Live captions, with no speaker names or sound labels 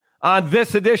On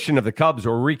this edition of the Cubs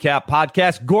or Recap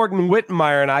podcast, Gordon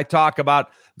Wittenmeyer and I talk about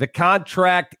the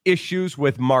contract issues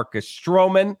with Marcus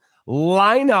Stroman,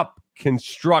 lineup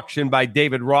construction by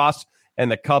David Ross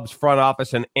and the Cubs front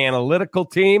office and analytical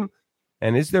team,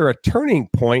 and is there a turning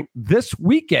point this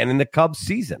weekend in the Cubs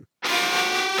season?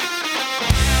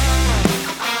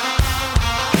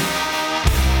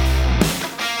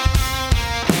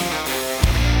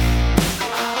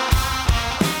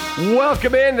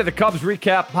 Welcome into the Cubs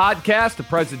Recap Podcast, a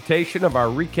presentation of our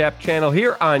Recap channel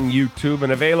here on YouTube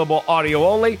and available audio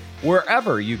only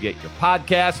wherever you get your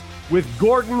podcasts. With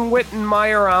Gordon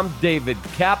Wittenmeyer, I'm David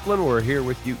Kaplan. We're here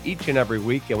with you each and every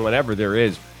week and whenever there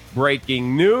is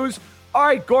breaking news. All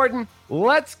right, Gordon,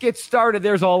 let's get started.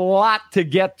 There's a lot to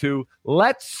get to.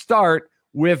 Let's start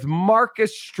with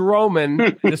Marcus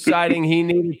Stroman deciding he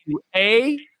needed to,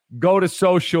 A, go to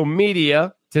social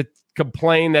media to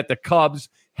complain that the Cubs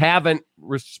haven't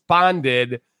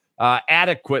responded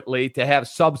adequately to have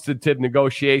substantive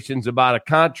negotiations about a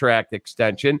contract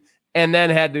extension, and then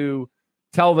had to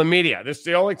tell the media, this is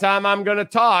the only time I'm going to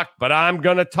talk, but I'm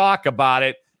going to talk about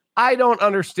it. I don't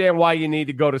understand why you need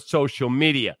to go to social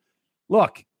media.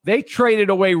 Look, they traded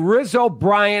away Rizzo,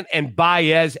 Bryant, and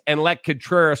Baez and let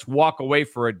Contreras walk away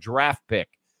for a draft pick.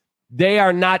 They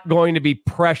are not going to be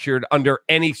pressured under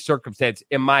any circumstance,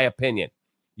 in my opinion.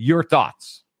 Your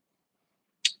thoughts?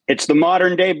 It's the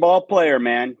modern day ball player,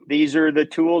 man. These are the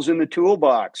tools in the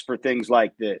toolbox for things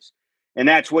like this. And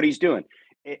that's what he's doing.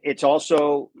 It's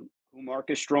also who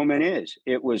Marcus Stroman is.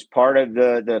 It was part of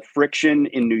the friction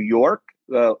in New York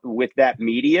with that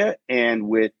media and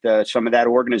with some of that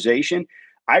organization.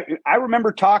 I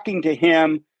remember talking to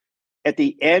him at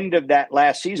the end of that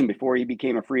last season before he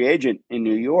became a free agent in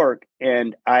New York.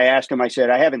 And I asked him, I said,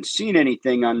 I haven't seen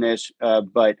anything on this,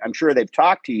 but I'm sure they've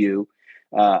talked to you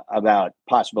about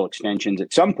possible extensions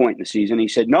at some point in the season. He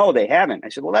said, no, they haven't. I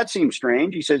said, well, that seems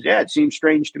strange. He says, yeah, it seems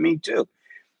strange to me too.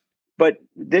 But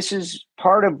this is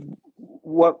part of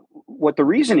what the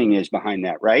reasoning is behind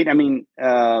that, right? I mean,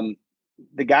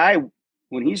 the guy,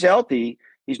 when he's healthy,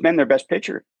 he's been their best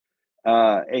pitcher.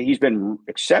 He's been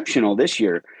exceptional this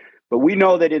year. But we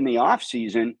know that in the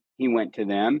offseason, he went to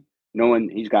them knowing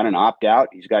he's got an opt-out.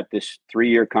 He's got this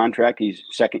 3-year contract. He's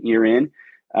second year in.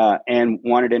 And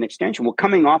wanted an extension. Well,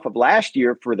 coming off of last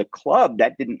year for the club,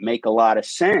 that didn't make a lot of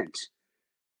sense.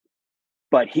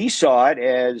 But he saw it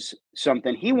as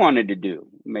something he wanted to do,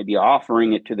 maybe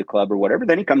offering it to the club or whatever.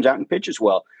 Then he comes out and pitches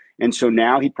well. And so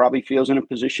now he probably feels in a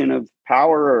position of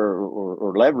power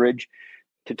or leverage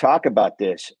to talk about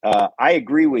this. I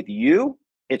agree with you.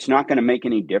 It's not going to make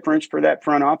any difference for that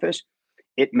front office.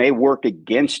 It may work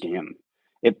against him.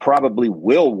 It probably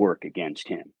will work against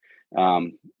him.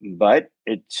 But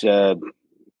it's,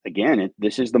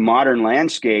 this is the modern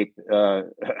landscape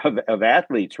of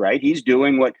athletes, right? He's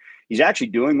actually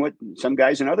doing what some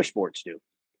guys in other sports do.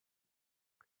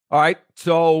 All right.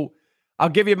 So I'll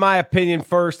give you my opinion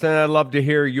first, and I'd love to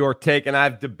hear your take. And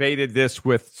I've debated this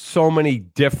with so many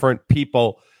different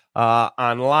people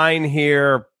online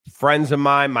here, friends of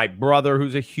mine, my brother,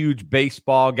 who's a huge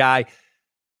baseball guy.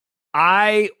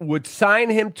 I would sign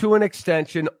him to an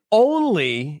extension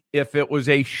only if it was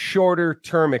a shorter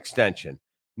term extension,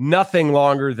 nothing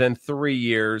longer than 3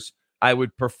 years. I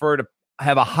would prefer to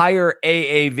have a higher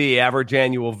AAV, average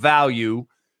annual value,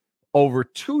 over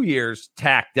 2 years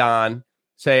tacked on.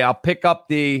 Say, I'll pick up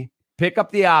the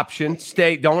option,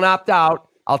 stay, don't opt out.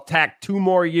 I'll tack 2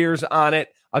 more years on it.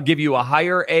 I'll give you a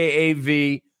higher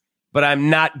AAV, but I'm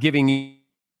not giving you.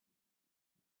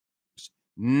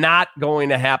 Not going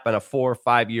to happen, a 4 or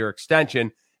 5 year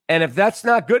extension. And if that's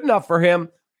not good enough for him,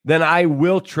 then I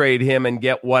will trade him and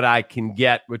get what I can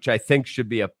get, which I think should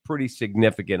be a pretty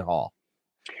significant haul.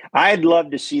 I'd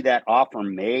love to see that offer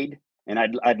made. And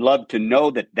I'd love to know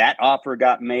that offer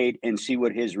got made and see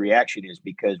what his reaction is,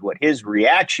 because what his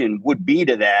reaction would be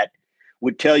to that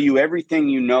would tell you everything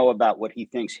you know about what he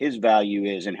thinks his value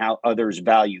is and how others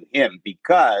value him,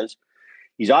 because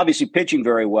he's obviously pitching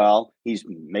very well. He's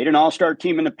made an all-star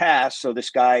team in the past, so this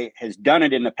guy has done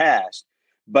it in the past.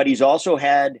 But he's also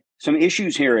had some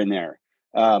issues here and there.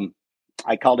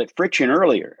 I called it friction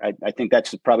earlier. I think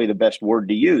that's probably the best word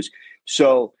to use.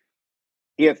 So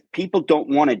if people don't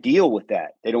want to deal with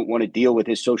that, they don't want to deal with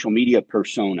his social media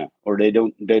persona, or they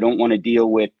don't want to deal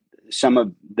with some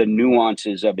of the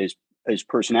nuances of his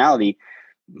personality,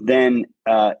 then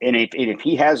and if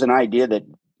he has an idea that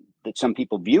some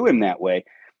people view him that way,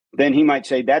 then he might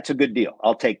say, that's a good deal.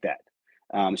 I'll take that.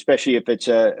 Especially if it's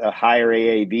a higher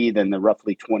AAV than the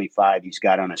roughly 25 he's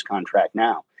got on his contract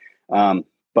now.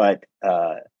 But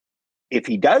if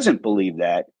he doesn't believe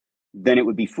that, then it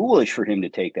would be foolish for him to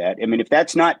take that. I mean, if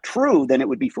that's not true, then it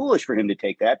would be foolish for him to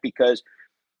take that, because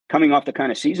coming off the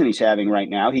kind of season he's having right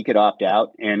now, he could opt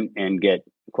out and get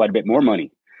quite a bit more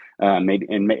money. Maybe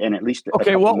and at least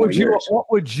okay. What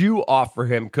would you offer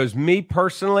him? Because me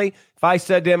personally, if I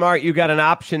said to him, "All right, you got an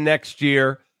option next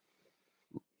year,"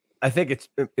 I think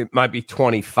it might be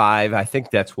 25. I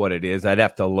think that's what it is. I'd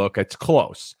have to look. It's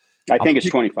close. I think it's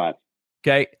 25.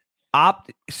 Okay,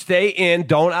 stay in.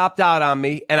 Don't opt out on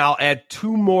me, and I'll add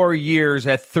 2 more years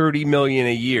at $30 million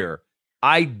a year.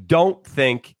 I don't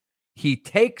think he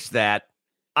takes that.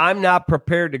 I'm not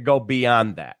prepared to go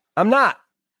beyond that. I'm not.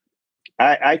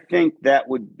 I think that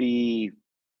would be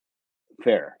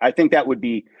fair. I think that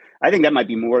might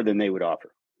be more than they would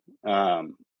offer.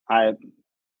 I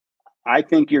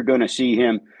think you're going to see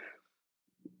him.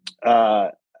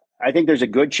 I think there's a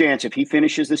good chance if he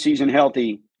finishes the season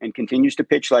healthy and continues to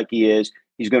pitch like he is,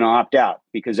 he's going to opt out,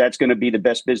 because that's going to be the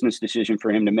best business decision for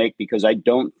him to make, because I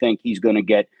don't think he's going to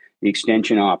get the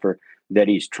extension offer that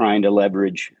he's trying to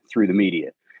leverage through the media.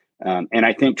 And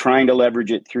I think trying to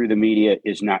leverage it through the media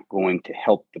is not going to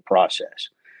help the process.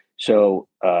 So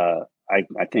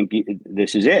I think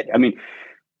this is it. I mean,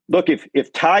 look,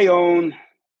 if Tyone,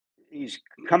 he's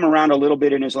come around a little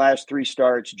bit in his last 3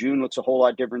 starts. June looks a whole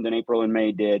lot different than April and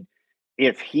May did.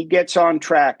 If he gets on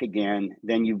track again,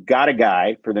 then you've got a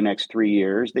guy for the next 3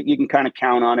 years that you can kind of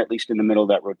count on, at least in the middle of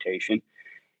that rotation.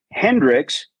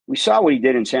 Hendricks, we saw what he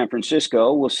did in San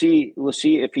Francisco. We'll see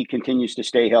if he continues to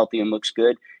stay healthy and looks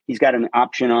good. He's got an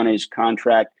option on his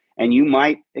contract, and you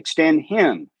might extend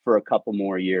him for a couple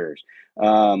more years.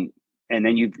 And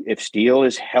then if Steele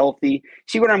is healthy,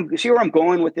 see where I'm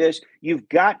going with this. You've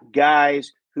got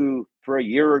guys who, for a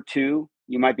year or two,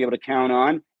 you might be able to count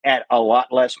on at a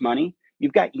lot less money.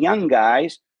 You've got young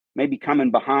guys maybe coming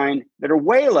behind that are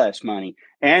way less money.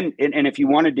 And if you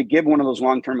wanted to give one of those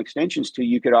long-term extensions to,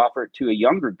 you could offer it to a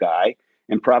younger guy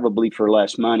and probably for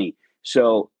less money.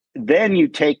 So then you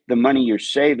take the money you're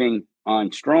saving on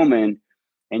Stroman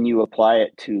and you apply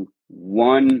it to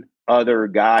one other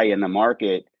guy in the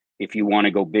market if you want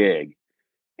to go big,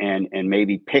 and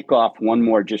maybe pick off one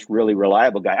more just really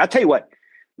reliable guy. I'll tell you what.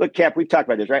 Look, Cap, we've talked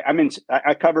about this, right?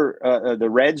 I cover the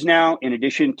Reds now, in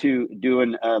addition to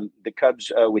doing the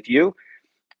Cubs with you.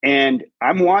 And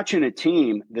I'm watching a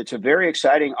team that's a very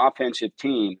exciting offensive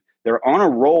team. They're on a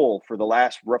roll for the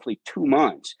last roughly 2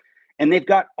 months, and they've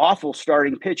got awful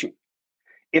starting pitching.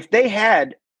 If they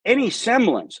had any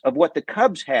semblance of what the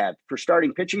Cubs have for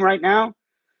starting pitching right now,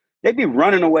 they'd be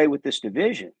running away with this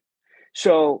division.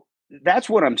 So that's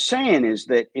what I'm saying, is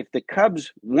that if the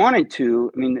Cubs wanted to,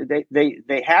 I mean,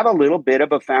 they have a little bit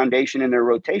of a foundation in their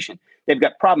rotation. They've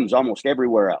got problems almost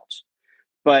everywhere else.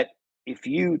 But if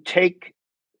you take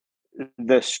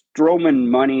the Stroman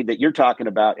money that you're talking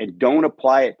about and don't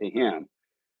apply it to him,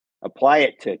 apply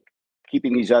it to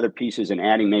keeping these other pieces and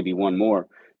adding maybe one more,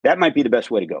 that might be the best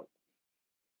way to go.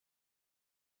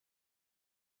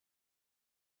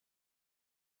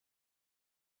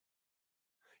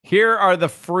 Here are the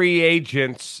free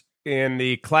agents in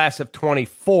the class of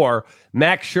 24.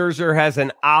 Max Scherzer has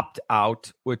an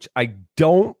opt-out, which I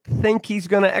don't think he's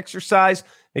going to exercise.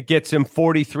 It gets him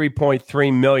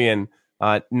 $43.3 million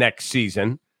next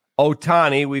season.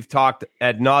 Ohtani, we've talked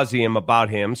ad nauseum about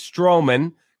him.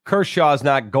 Stroman, Kershaw's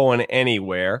not going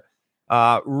anywhere.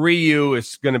 Ryu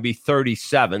is going to be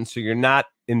 37, so you're not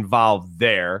involved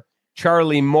there.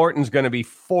 Charlie Morton's going to be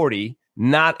 40,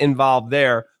 not involved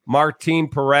there. Martin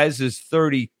Perez is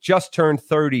 30, just turned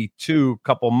 32 a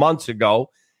couple months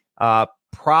ago.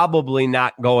 Probably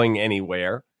not going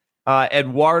anywhere.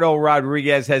 Eduardo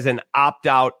Rodriguez has an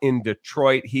opt-out in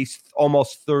Detroit. He's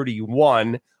almost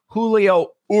 31.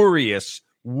 Julio Urias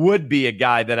would be a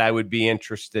guy that I would be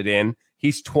interested in.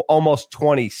 He's almost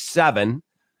 27.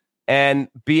 And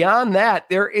beyond that,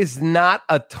 there is not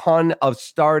a ton of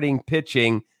starting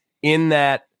pitching in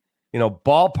that,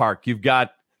 ballpark. You've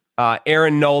got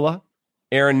Aaron Nola.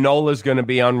 Aaron Nola is going to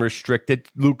be unrestricted.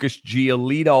 Lucas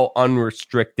Giolito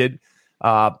unrestricted.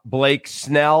 Blake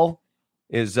Snell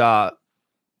is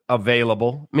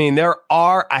available. I mean, there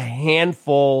are a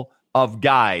handful of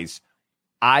guys.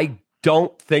 I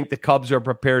don't think the Cubs are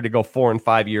prepared to go 4 and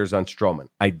 5 years on Stroman.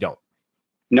 I don't.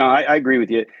 No, I agree with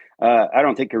you. I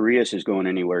don't think Urias is going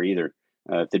anywhere either.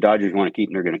 If the Dodgers want to keep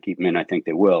him, they're going to keep him in. I think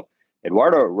they will.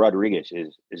 Eduardo Rodriguez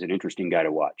is an interesting guy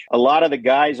to watch. A lot of the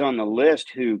guys on the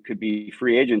list who could be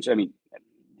free agents, I mean,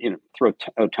 throw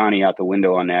Ohtani out the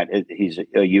window on that. He's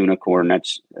a unicorn.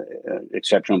 That's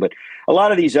exceptional. But a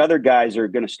lot of these other guys are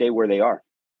going to stay where they are,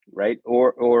 right?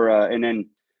 And then,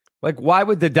 like, why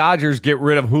would the Dodgers get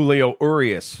rid of Julio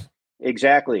Urias?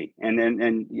 exactly.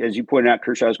 And as you pointed out,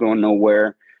 Kershaw's going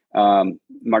nowhere.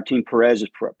 Martin Perez is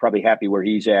probably happy where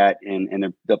he's at,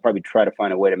 and they'll probably try to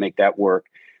find a way to make that work.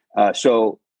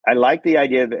 So I like the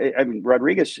idea of, I mean,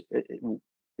 Rodriguez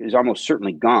is almost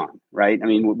certainly gone, right? I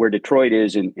mean, where Detroit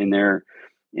is in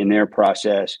their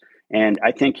process. And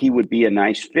I think he would be a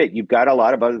nice fit. You've got a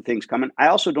lot of other things coming. I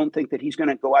also don't think that he's going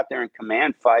to go out there and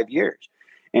command 5 years.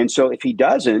 And so if he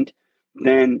doesn't,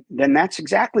 then that's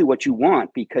exactly what you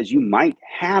want, because you might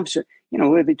have some,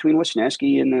 between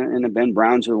Wisniewski and the Ben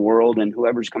Browns of the world and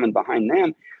whoever's coming behind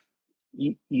them,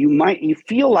 you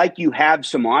feel like you have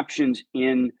some options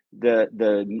in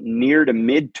the near to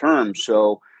mid term.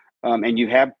 So, and you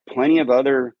have plenty of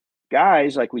other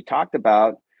guys like we talked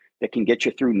about that can get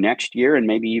you through next year and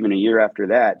maybe even a year after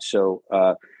that. So,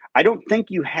 I don't think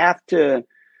you have to.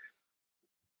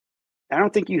 I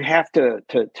don't think you have to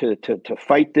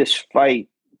fight this fight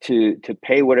to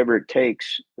pay whatever it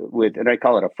takes with, and I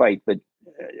call it a fight, but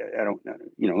I don't,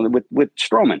 with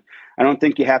Stroman, I don't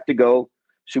think you have to go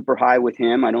super high with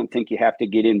him. I don't think you have to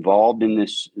get involved in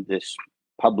this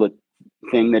public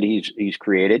thing that he's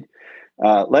created.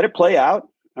 Let it play out.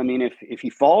 I mean, if he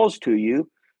falls to you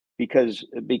and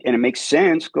it makes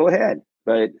sense, go ahead,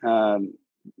 but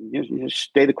just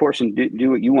stay the course and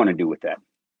do what you want to do with that.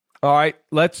 All right,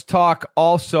 let's talk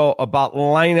also about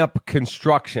lineup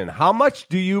construction. How much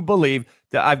do you believe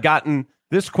that I've gotten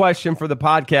this question for the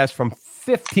podcast from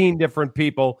 15 different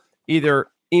people, either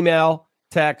email,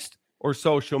 text, or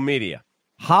social media?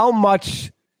 How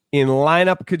much in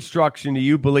lineup construction do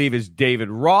you believe is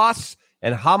David Ross,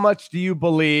 and how much do you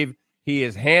believe he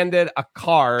is handed a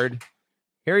card?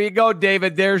 Here you go,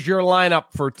 David. There's your lineup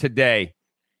for today,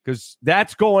 because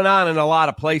that's going on in a lot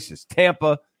of places.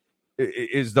 Tampa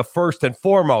is the first and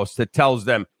foremost that tells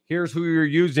them, here's who you're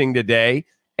using today,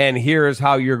 and here's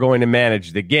how you're going to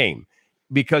manage the game.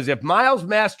 Because if Miles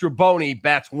Mastrobuoni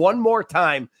bats one more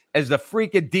time as the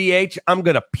freaking DH, I'm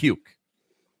going to puke.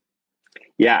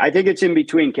 Yeah, I think it's in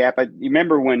between, Cap. You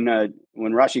remember when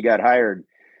Rossi got hired,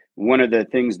 one of the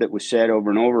things that was said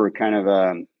over and over, kind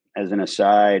of as an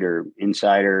aside or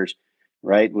insiders,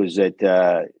 right, was that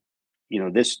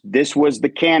this was the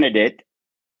candidate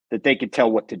that they could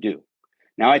tell what to do.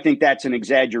 Now, I think that's an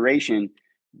exaggeration,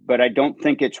 but I don't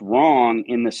think it's wrong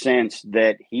in the sense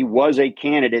that he was a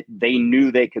candidate they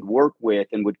knew they could work with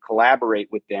and would collaborate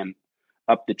with them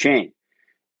up the chain.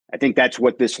 I think that's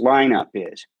what this lineup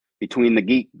is, between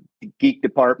the geek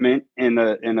department and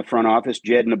the front office,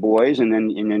 Jed and the boys, and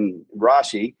then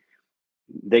Rossi.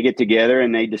 They get together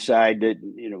and they decide that,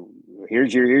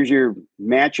 here's your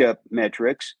matchup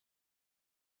metrics.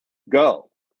 Go.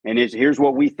 And here's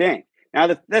what we think. Now,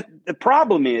 the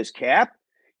problem is, Cap,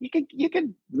 you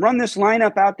could run this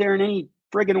lineup out there in any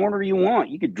friggin' order you want.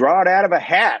 You could draw it out of a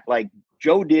hat like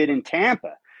Joe did in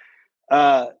Tampa. You're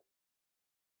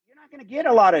not going to get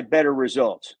a lot of better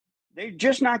results. They're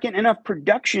just not getting enough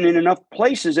production in enough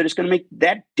places that it's going to make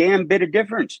that damn bit of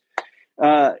difference.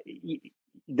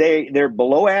 They're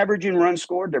below average in runs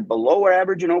scored. They're below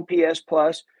average in OPS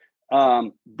plus.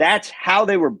 That's how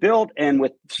they were built. And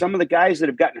with some of the guys that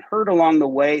have gotten hurt along the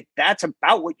way, that's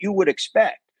about what you would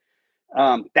expect.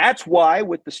 That's why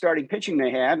with the starting pitching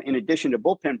they have, in addition to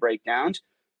bullpen breakdowns,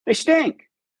 they stink.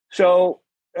 So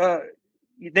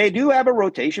they do have a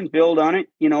rotation build on it.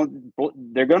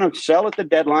 They're going to sell at the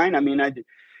deadline. I mean,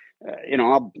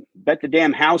 I'll bet the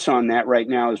damn house on that right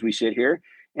now as we sit here.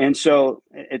 And so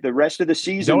at the rest of the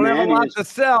season, don't have a lot to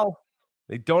sell.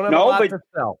 They don't have a lot to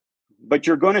sell. But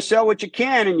you're going to sell what you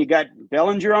can, and you got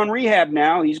Bellinger on rehab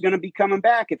now. He's going to be coming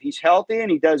back. If he's healthy and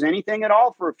he does anything at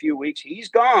all for a few weeks, he's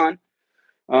gone.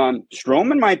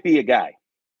 Stroman might be a guy,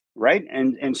 right?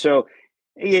 And so,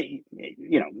 you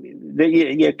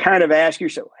kind of ask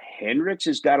yourself, Hendricks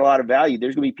has got a lot of value.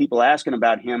 There's going to be people asking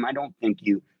about him. I don't think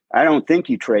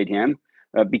you trade him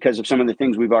because of some of the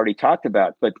things we've already talked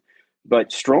about.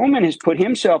 But Stroman has put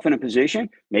himself in a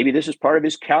position. Maybe this is part of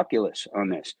his calculus on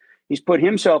this. He's put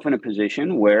himself in a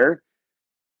position where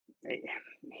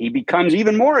he becomes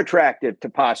even more attractive to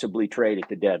possibly trade at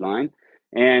the deadline.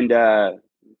 And,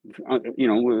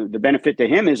 the benefit to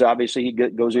him is obviously he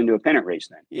goes into a pennant race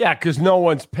then. Yeah, because no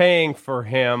one's paying for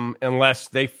him unless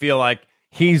they feel like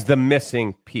he's the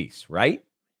missing piece, right?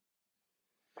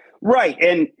 Right.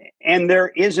 And there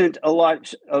isn't a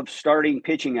lot of starting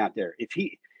pitching out there.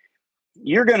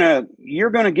 You're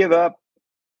gonna give up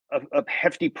a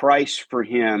hefty price for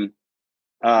him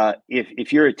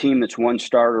if you're a team that's one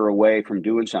starter away from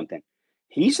doing something.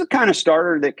 He's the kind of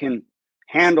starter that can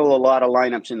handle a lot of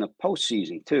lineups in the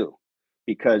postseason too,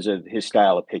 because of his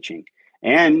style of pitching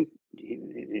and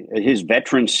his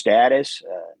veteran status.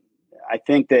 I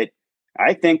think that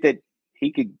I think that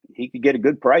he could get a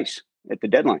good price at the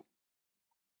deadline.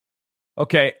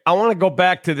 Okay, I want to go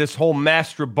back to this whole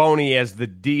Mastroboni as the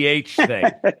DH thing.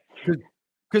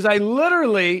 Because I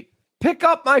literally pick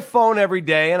up my phone every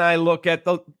day and I look at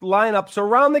the lineups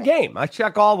around the game. I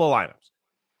check all the lineups.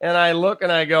 And I look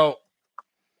and I go,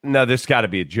 no, this got to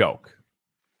be a joke.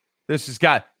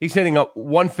 He's hitting a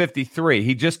 153.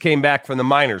 He just came back from the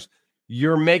minors.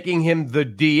 You're making him the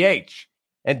DH.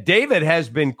 And David has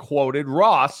been quoted,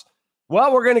 Ross,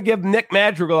 well, we're going to give Nick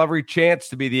Madrigal every chance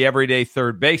to be the everyday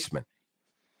third baseman.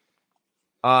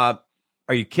 Are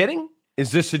you kidding?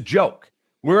 Is this a joke?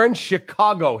 We're in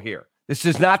Chicago here. This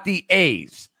is not the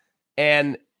A's.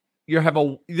 And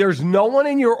there's no one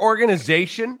in your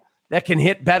organization that can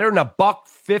hit better than $150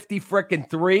 frickin'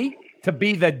 3 to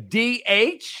be the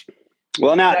DH.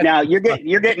 Well, now you're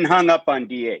getting hung up on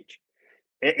DH.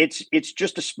 It's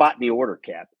just a spot in the order,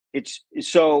 Cap. It's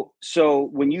so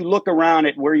when you look around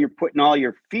at where you're putting all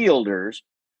your fielders,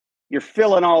 you're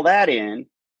filling all that in.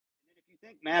 If you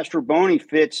think Mastroboni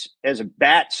fits as a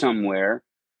bat somewhere,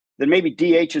 then maybe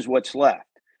DH is what's left.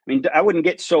 I mean, I wouldn't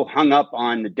get so hung up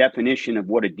on the definition of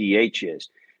what a DH is.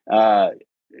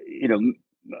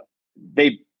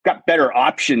 They've got better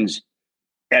options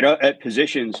at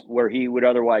positions where he would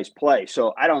otherwise play.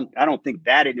 So I don't think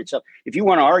that in itself. If you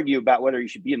want to argue about whether he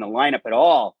should be in the lineup at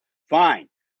all, fine,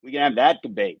 we can have that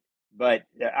debate. But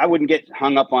I wouldn't get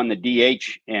hung up on the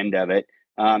DH end of it.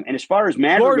 And as far as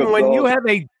Madrigal Gordon, when goes, you have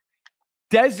a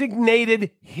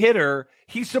designated hitter,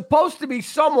 he's supposed to be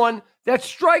someone that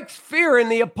strikes fear in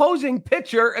the opposing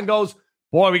pitcher and goes,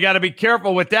 boy, we got to be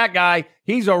careful with that guy.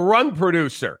 He's a run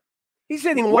producer. He's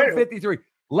hitting 153.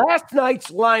 Last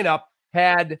night's lineup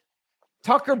had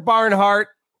Tucker Barnhart,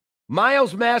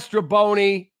 Miles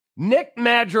Mastroboni, Nick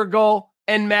Madrigal,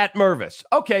 and Matt Mervis.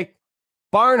 Okay,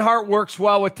 Barnhart works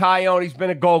well with Tyone. He's been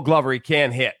a Gold Glover. He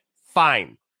can't hit.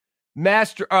 Fine.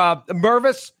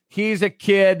 Mervis, he's a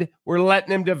kid. We're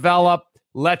letting him develop.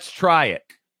 Let's try it.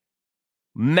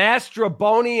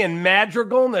 Mastroboni and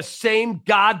Madrigal in the same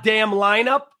goddamn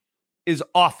lineup is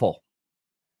awful.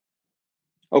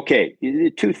 Okay,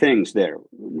 two things there.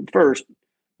 First,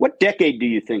 what decade do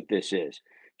you think this is?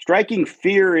 Striking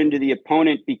fear into the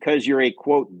opponent because you're a,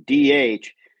 quote, DH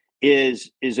is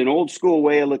an old school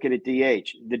way of looking at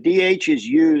DH. The DH is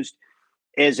used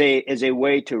as a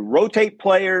way to rotate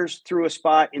players through a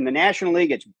spot. In the National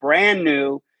League, it's brand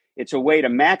new. It's a way to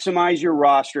maximize your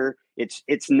roster.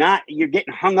 It's not, you're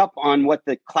getting hung up on what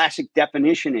the classic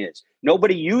definition is.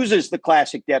 Nobody uses the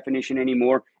classic definition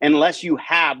anymore unless you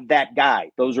have that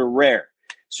guy. Those are rare.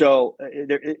 So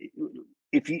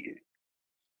if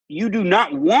you do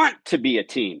not want to be a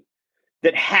team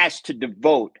that has to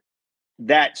devote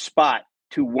that spot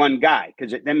to one guy,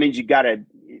 because that means you got a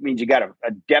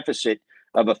deficit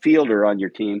of a fielder on your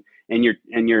team, and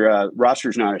your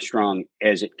roster's not as strong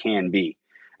as it can be.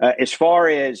 As far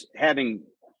as having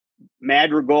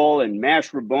Madrigal and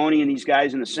Mastroboni and these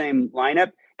guys in the same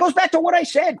lineup, goes back to what I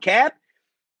said, Cap.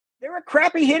 They're a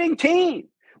crappy hitting team.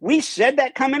 We said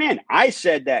that coming in. I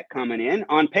said that coming in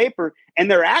on paper, and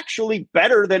they're actually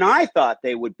better than I thought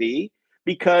they would be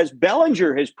because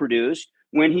Bellinger has produced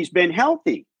when he's been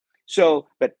healthy. So,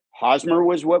 but Hosmer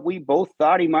was what we both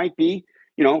thought he might be.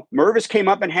 Mervis came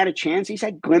up and had a chance. He's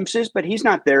had glimpses, but he's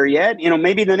not there yet.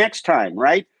 Maybe the next time,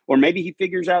 right? Or maybe he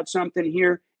figures out something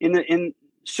here in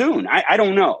soon. I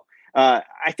don't know.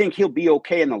 I think he'll be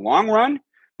okay in the long run,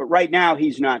 but right now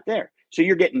he's not there. So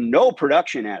you're getting no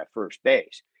production out of first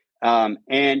base. And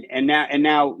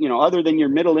now other than your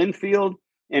middle infield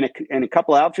and a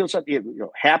couple of outfield stuff,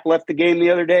 Happ left the game the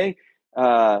other day.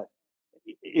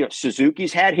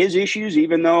 Suzuki's had his issues,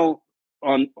 even though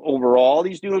on overall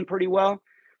he's doing pretty well.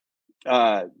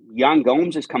 Yan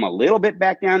Gomes has come a little bit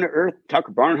back down to earth.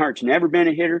 Tucker Barnhart's never been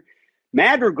a hitter.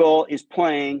 Madrigal is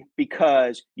playing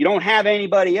because you don't have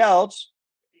anybody else.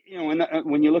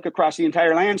 When you look across the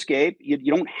entire landscape, you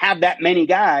don't have that many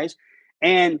guys.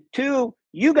 And two,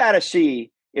 you got to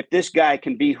see if this guy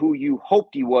can be who you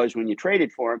hoped he was when you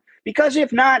traded for him. Because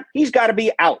if not, he's got to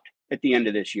be out at the end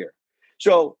of this year.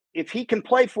 So if he can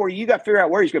play for you, you got to figure out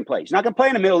where he's going to play. He's not going to play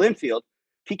in the middle infield.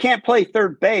 If he can't play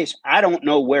third base, I don't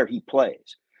know where he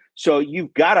plays. So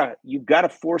you've got to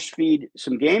force feed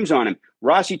some games on him.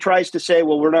 Rossi tries to say,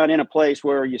 well, we're not in a place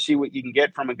where you see what you can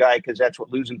get from a guy because that's what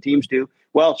losing teams do.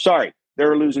 Well, sorry,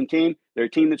 they're a losing team. They're a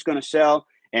team that's going to sell.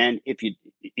 And if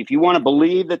you want to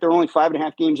believe that they're only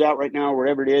 5.5 games out right now or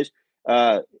whatever it is,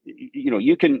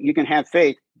 you can have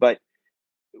faith. But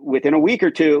within a week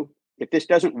or two, if this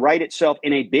doesn't right itself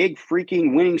in a big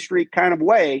freaking winning streak kind of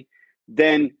way,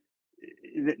 then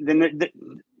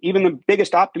even the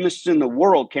biggest optimists in the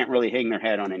world can't really hang their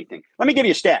head on anything. Let me give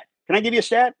you a stat. Can I give you a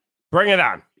stat? Bring it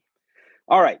on.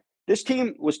 All right. This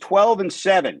team was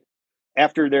 12-7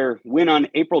 after their win on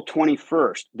April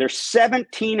 21st. They're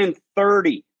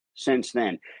 17-30 since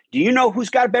then. Do you know who's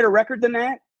got a better record than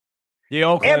that? The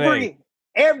Oakland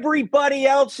Everybody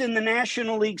else in the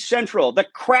National League Central, the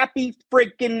crappy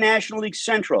freaking National League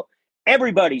Central,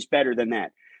 everybody's better than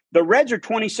that. The Reds are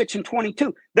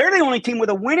 26-22. They're the only team with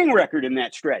a winning record in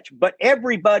that stretch, but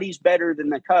everybody's better than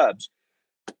the Cubs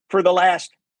for the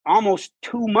last almost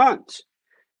 2 months.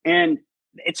 And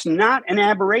it's not an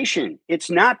aberration. It's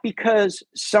not because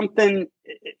something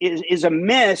is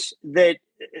amiss that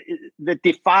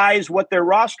defies what their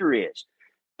roster is.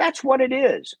 That's what it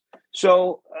is.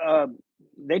 So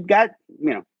they've got,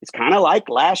 it's kind of like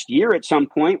last year at some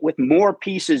point with more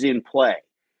pieces in play.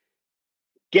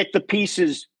 Get the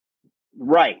pieces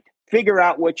right. Figure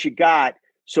out what you got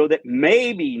so that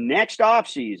maybe next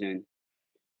offseason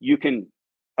you can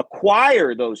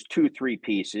acquire those 2-3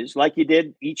 pieces like you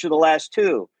did each of the last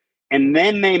two. And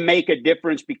then they make a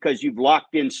difference because you've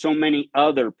locked in so many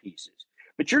other pieces.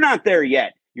 But you're not there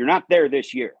yet. You're not there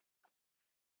this year.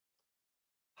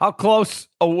 How close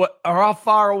or how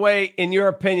far away, in your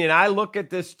opinion? I look at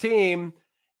this team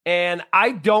and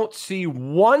I don't see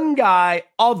one guy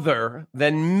other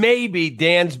than maybe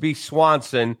Dansby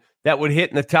Swanson that would hit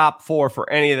in the top 4 for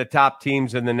any of the top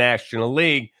teams in the National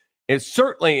League. It's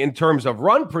certainly in terms of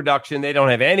run production, they don't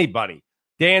have anybody.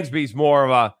 Dansby's more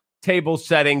of a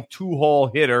table-setting, 2-hole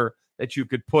hitter that you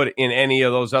could put in any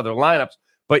of those other lineups.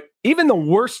 But even the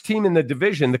worst team in the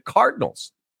division, the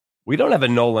Cardinals, we don't have a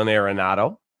Nolan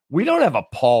Arenado. We don't have a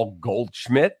Paul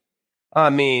Goldschmidt. I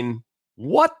mean,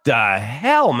 what the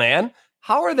hell, man?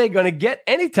 How are they going to get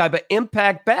any type of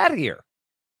impact bat here?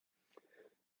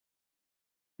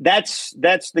 That's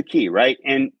the key, right?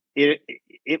 And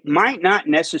it might not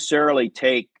necessarily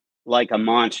take like a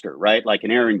monster, right? Like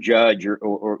an Aaron Judge or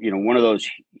one of those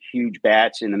huge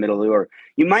bats in the middle of the order.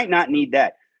 You might not need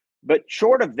that. But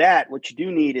short of that, what you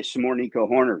do need is some more Nico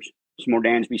Horners, some more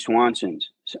Dansby Swansons,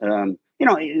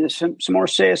 some more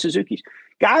Seiya Suzuki's.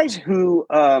 Guys who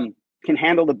can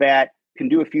handle the bat, can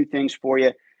do a few things for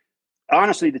you.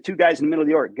 Honestly, the two guys in the middle of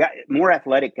the order, more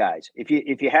athletic guys. If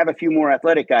you have a few more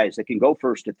athletic guys that can go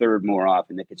first to third more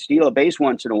often, that could steal a base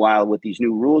once in a while with these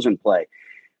new rules in play.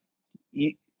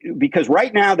 Because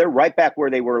right now they're right back where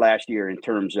they were last year in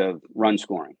terms of run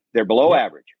scoring. They're below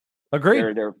average.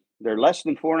 Agreed. They're less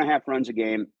than 4.5 runs a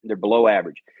game. They're below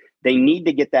average. They need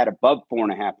to get that above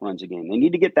 4.5 runs a game. They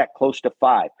need to get that close to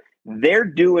 5. They're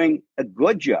doing a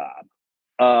good job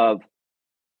of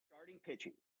starting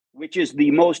pitching, which is the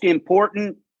most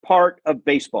important part of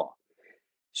baseball.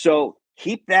 So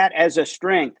keep that as a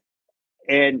strength.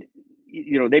 And,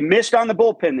 they missed on the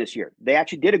bullpen this year. They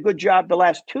actually did a good job the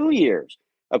last 2 years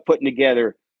of putting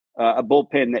together a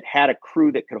bullpen that had a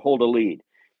crew that could hold a lead.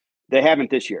 They haven't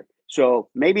this year. So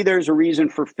maybe there's a reason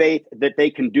for faith that they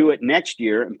can do it next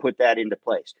year and put that into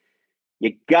place.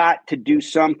 You got to do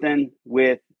something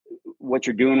with what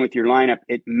you're doing with your lineup.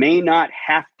 It may not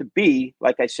have to be,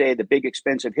 like I say, the big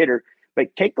expensive hitter,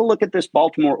 but take a look at this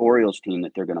Baltimore Orioles team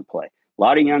that they're going to play. A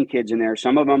lot of young kids in there.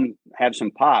 Some of them have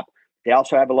some pop. They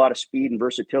also have a lot of speed and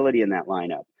versatility in that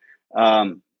lineup.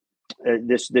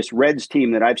 This Reds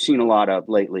team that I've seen a lot of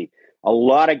lately, a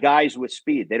lot of guys with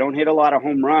speed. They don't hit a lot of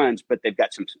home runs, but they've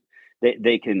got some.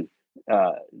 They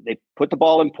put the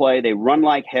ball in play. They run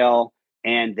like hell,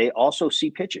 and they also see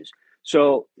pitches.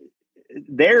 So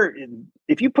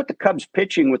if you put the Cubs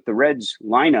pitching with the Reds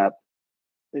lineup,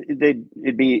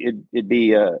 it'd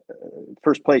be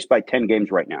first place by 10 games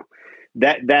right now.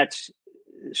 That's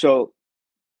so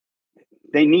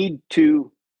they need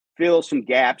to fill some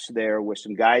gaps there with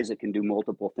some guys that can do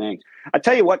multiple things. I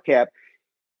tell you what, Cap,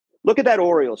 look at that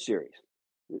Orioles series.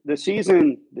 The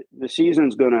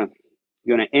season's gonna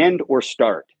end or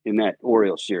start in that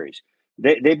Orioles series.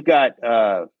 They've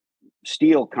got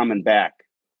Steele coming back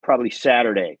probably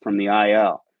Saturday from the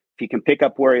IL. If you can pick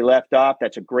up where he left off,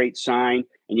 that's a great sign,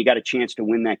 and you got a chance to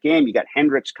win that game. You got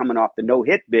Hendricks coming off the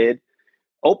no-hit bid,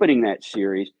 opening that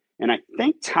series, and I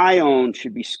think Tyone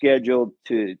should be scheduled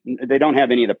to. They don't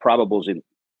have any of the probables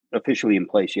officially in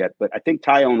place yet, but I think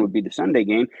Tyone would be the Sunday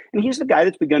game, and he's the guy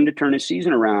that's begun to turn his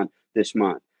season around this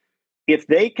month. If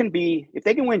they can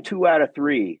win 2 out of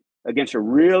 3 against a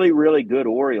really, really good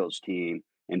Orioles team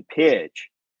and pitch,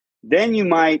 then you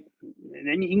can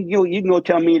go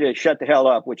tell me to shut the hell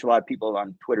up, which a lot of people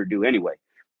on Twitter do anyway.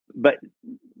 But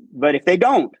if they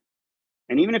don't,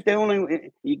 and even if they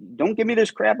don't give me this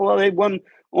crap, well, they won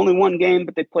only one game,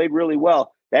 but they played really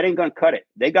well. That ain't going to cut it.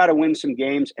 They got to win some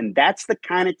games, and that's the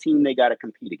kind of team they got to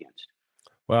compete against.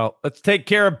 Well, let's take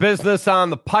care of business on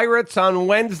the Pirates on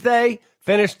Wednesday,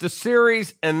 finish the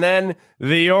series, and then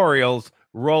the Orioles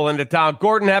roll into town.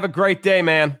 Gordon, have a great day,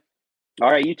 man. All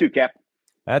right, you too, Cap.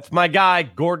 That's my guy,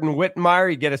 Gordon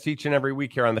Wittenmeyer. You get us each and every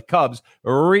week here on the Cubs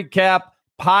Recap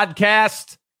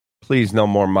Podcast. Please, no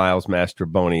more Miles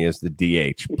Mastrobuoni as the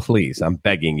DH. Please, I'm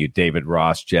begging you, David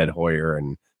Ross, Jed Hoyer,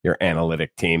 and your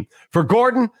analytic team. For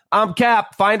Gordon, I'm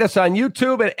Cap. Find us on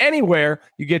YouTube and anywhere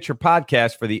you get your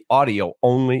podcast for the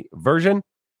audio-only version.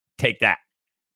 Take that.